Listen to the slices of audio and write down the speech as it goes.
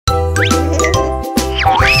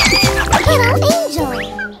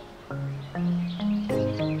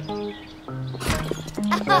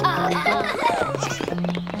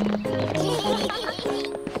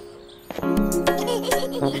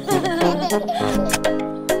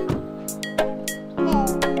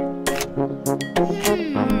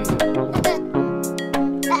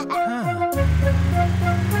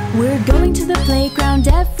We're going to the playground,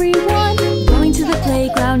 everyone. Going to the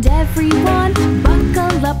playground, everyone.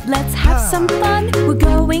 Buckle up, let's have some fun. We're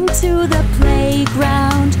going to the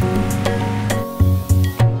playground.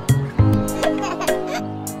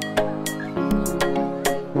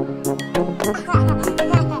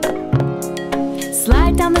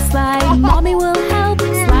 Slide down the slide, Mommy will help.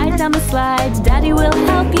 Slide down the slide, Daddy will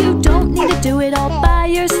help. You don't need to do it all by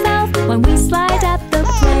yourself when we slide at the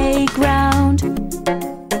playground.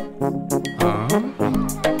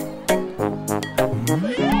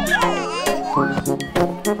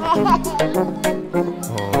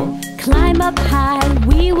 Climb up high,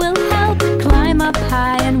 we will help. Climb up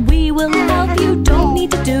high and we will help. You don't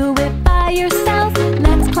need to do it by yourself.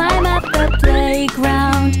 Let's climb at the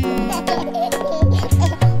playground.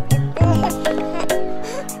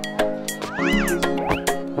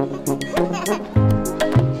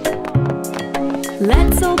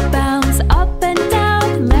 Let's all bounce up and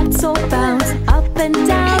down. Let's all bounce up and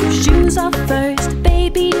down. Shoes off first,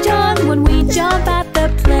 baby John, when we jump at the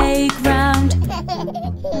playground.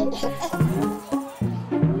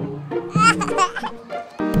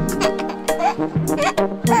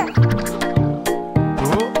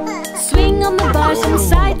 Swing on the bars from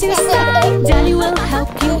side to side. Daddy will help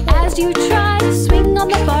you as you try. Swing on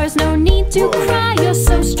the bars, no need to cry. You're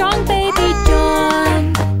so strong, baby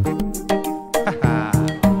John.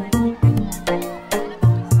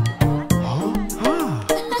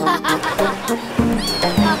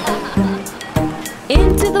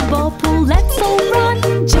 Into the ball pool, let's all run.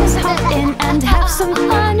 Just hop in and have some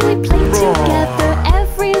fun. We play together